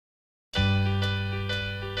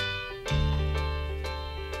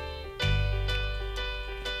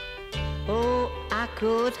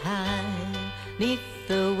could hide 'neath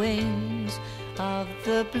the wings of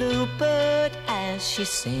the bluebird as she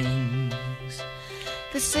sings.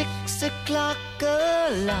 The 6 o'clock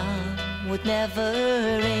alarm would never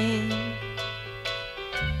ring,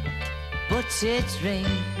 but it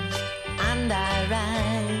rings and I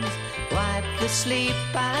rise, wipe the sleep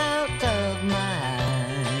out of my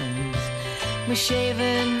eyes. My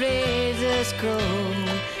shaven razor's cold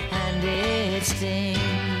and it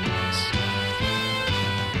stings.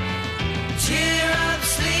 Cheer up,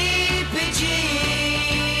 sleepy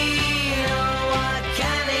Jean, oh, what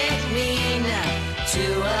can it mean to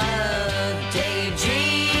a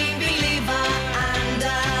daydream believer and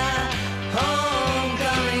a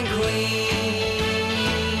homecoming queen?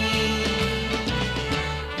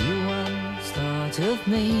 You once thought of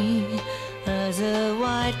me as a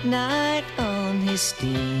white knight on his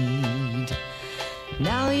steed.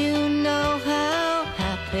 Now you know how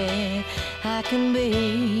happy I can be.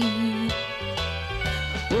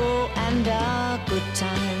 Oh, and our good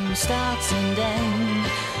time starts and ends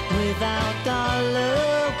without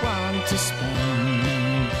 $1 to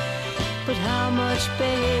spend. But how much,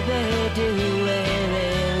 baby, do we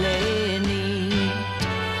really need?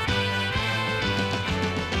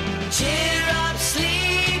 Cheer up,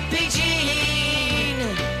 sleepy Jean,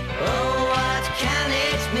 oh, what can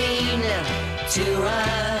it mean to a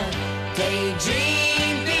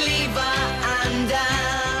daydream believer and a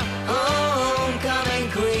homecoming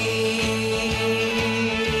queen?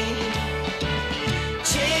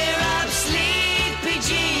 Cheer up, sleepy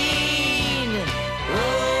Jean,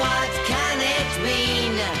 oh, what can it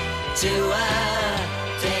mean to a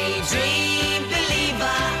daydream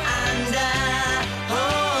believer and a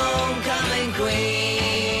homecoming queen?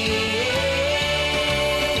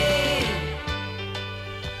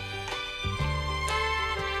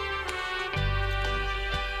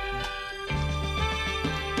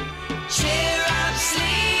 Cheer up,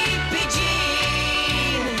 sleepy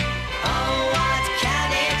Jean, oh, what can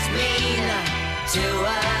it mean to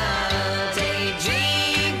a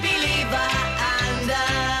daydream believer and a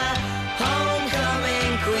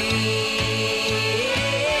homecoming queen?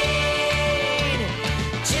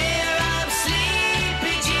 Cheer up,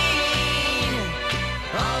 sleepy Jean,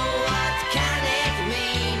 oh, what can it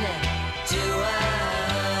mean to a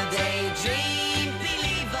daydream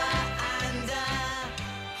believer and a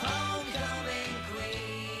homecoming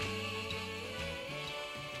queen?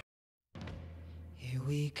 Here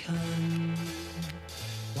we come,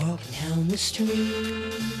 walking down the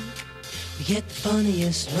street. We get the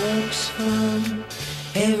funniest looks from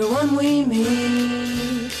everyone we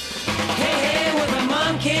meet. Hey, hey, we're the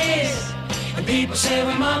monkeys, and people say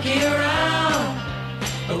we monkey around,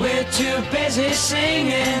 but we're too busy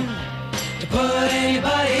singing to put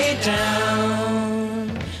anybody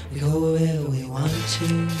down. We go wherever we want to,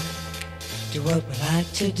 do what we like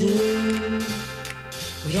to do.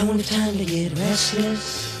 We don't have time to get restless,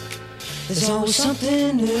 there's always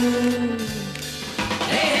something new.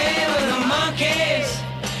 Hey, hey, we're the monkeys,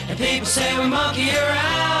 and people say we monkey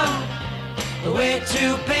around, but we're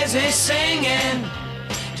too busy singing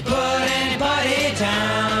to put anybody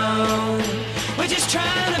down. We're just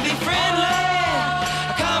trying to be friendly,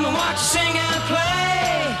 come and watch us sing and play.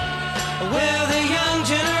 We're the young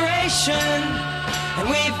generation, and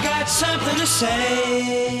we've got something to say.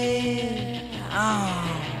 Oh.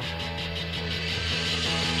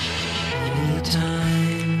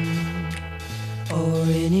 Anytime or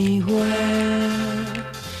anywhere,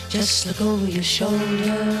 just look over your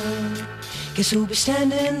shoulder, guess who'll be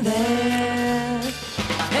standing there?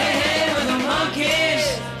 Hey, hey, we're the monkeys,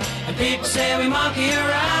 and people say we monkey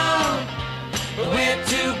around, but we're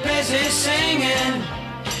too busy singing